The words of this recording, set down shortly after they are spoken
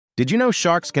Did you know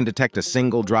sharks can detect a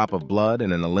single drop of blood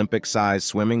in an Olympic-sized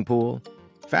swimming pool?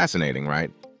 Fascinating,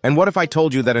 right? And what if I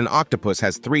told you that an octopus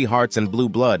has 3 hearts and blue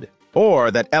blood?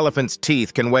 Or that elephants'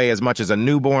 teeth can weigh as much as a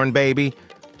newborn baby?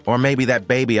 Or maybe that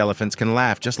baby elephants can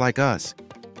laugh just like us?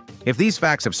 If these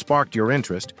facts have sparked your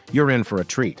interest, you're in for a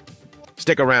treat.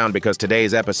 Stick around because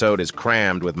today's episode is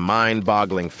crammed with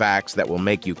mind-boggling facts that will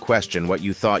make you question what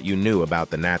you thought you knew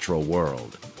about the natural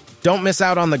world. Don't miss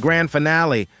out on the grand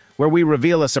finale, where we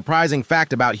reveal a surprising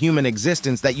fact about human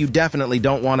existence that you definitely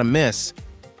don't want to miss.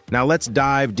 Now let's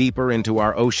dive deeper into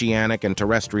our oceanic and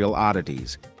terrestrial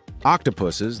oddities.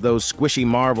 Octopuses, those squishy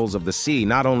marvels of the sea,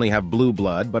 not only have blue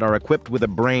blood, but are equipped with a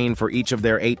brain for each of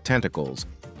their 8 tentacles,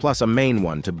 plus a main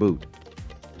one to boot.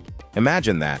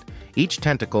 Imagine that. Each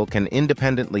tentacle can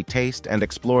independently taste and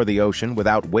explore the ocean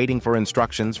without waiting for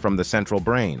instructions from the central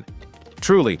brain.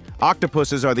 Truly,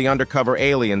 octopuses are the undercover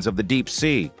aliens of the deep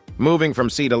sea. Moving from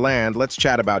sea to land, let's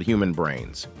chat about human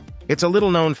brains. It's a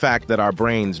little-known fact that our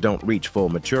brains don't reach full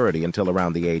maturity until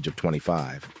around the age of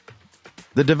 25.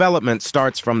 The development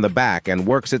starts from the back and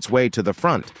works its way to the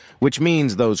front, which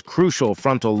means those crucial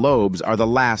frontal lobes are the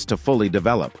last to fully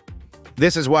develop.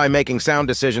 This is why making sound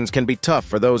decisions can be tough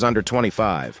for those under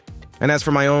 25. And as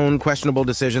for my own questionable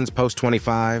decisions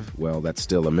post-25, well, that's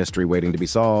still a mystery waiting to be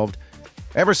solved.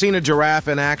 Ever seen a giraffe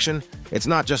in action? It's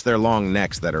not just their long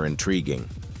necks that are intriguing.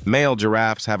 Male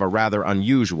giraffes have a rather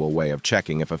unusual way of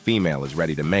checking if a female is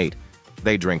ready to mate.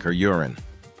 They drink her urine.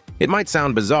 It might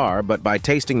sound bizarre, but by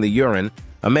tasting the urine,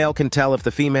 a male can tell if the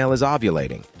female is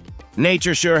ovulating.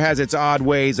 Nature sure has its odd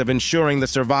ways of ensuring the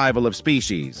survival of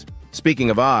species. Speaking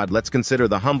of odd, let's consider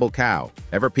the humble cow.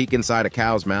 Ever peek inside a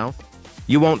cow's mouth?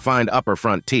 You won't find upper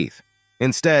front teeth.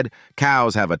 Instead,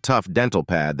 cows have a tough dental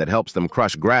pad that helps them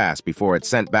crush grass before it's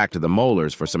sent back to the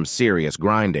molars for some serious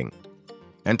grinding.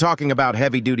 And talking about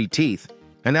heavy-duty teeth,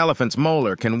 an elephant's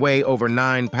molar can weigh over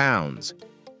 9 pounds.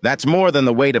 That's more than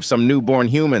the weight of some newborn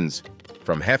humans.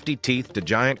 From hefty teeth to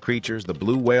giant creatures, the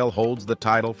blue whale holds the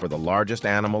title for the largest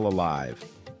animal alive.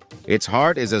 Its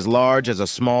heart is as large as a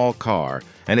small car,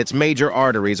 and its major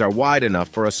arteries are wide enough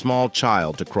for a small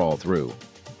child to crawl through.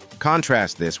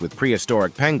 Contrast this with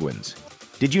prehistoric penguins.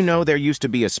 Did you know there used to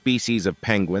be a species of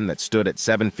penguin that stood at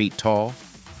 7 feet tall?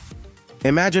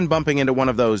 Imagine bumping into one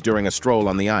of those during a stroll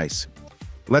on the ice.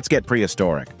 Let's get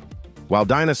prehistoric. While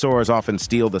dinosaurs often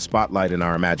steal the spotlight in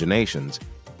our imaginations,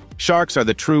 sharks are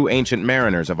the true ancient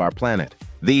mariners of our planet.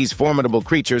 These formidable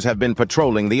creatures have been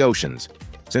patrolling the oceans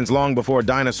since long before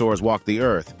dinosaurs walked the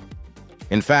earth.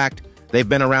 In fact, they've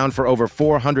been around for over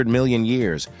 400 million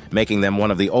years, making them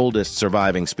one of the oldest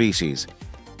surviving species.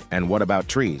 And what about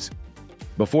trees?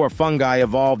 Before fungi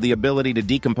evolved the ability to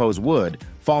decompose wood,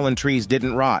 fallen trees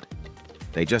didn't rot.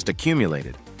 They just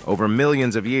accumulated over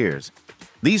millions of years.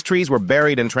 These trees were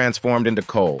buried and transformed into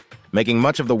coal, making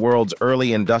much of the world's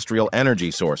early industrial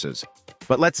energy sources.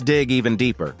 But let's dig even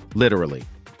deeper, literally.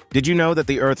 Did you know that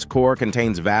the Earth's core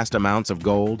contains vast amounts of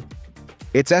gold?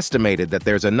 It's estimated that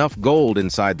there's enough gold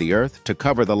inside the Earth to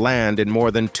cover the land in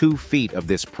more than 2 feet of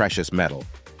this precious metal.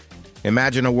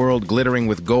 Imagine a world glittering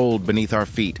with gold beneath our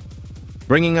feet,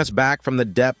 bringing us back from the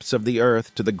depths of the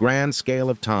Earth to the grand scale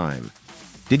of time.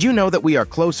 Did you know that we are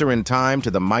closer in time to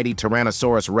the mighty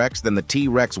Tyrannosaurus Rex than the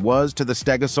T-Rex was to the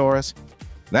Stegosaurus?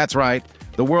 That's right,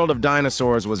 the world of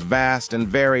dinosaurs was vast and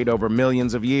varied over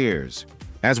millions of years.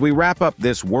 As we wrap up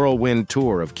this whirlwind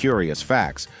tour of curious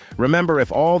facts, remember,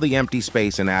 if all the empty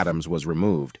space in atoms was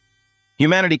removed,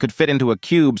 humanity could fit into a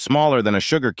cube smaller than a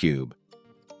sugar cube.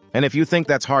 And if you think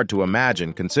that's hard to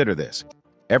imagine, consider this.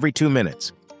 Every 2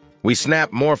 minutes, we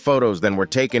snap more photos than were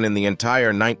taken in the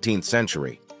entire 19th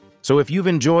century. So if you've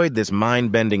enjoyed this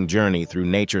mind-bending journey through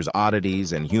nature's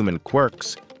oddities and human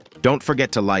quirks, don't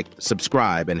forget to like,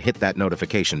 subscribe, and hit that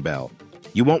notification bell.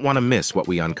 You won't want to miss what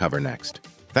we uncover next.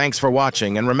 Thanks for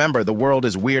watching, and remember, the world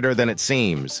is weirder than it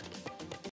seems.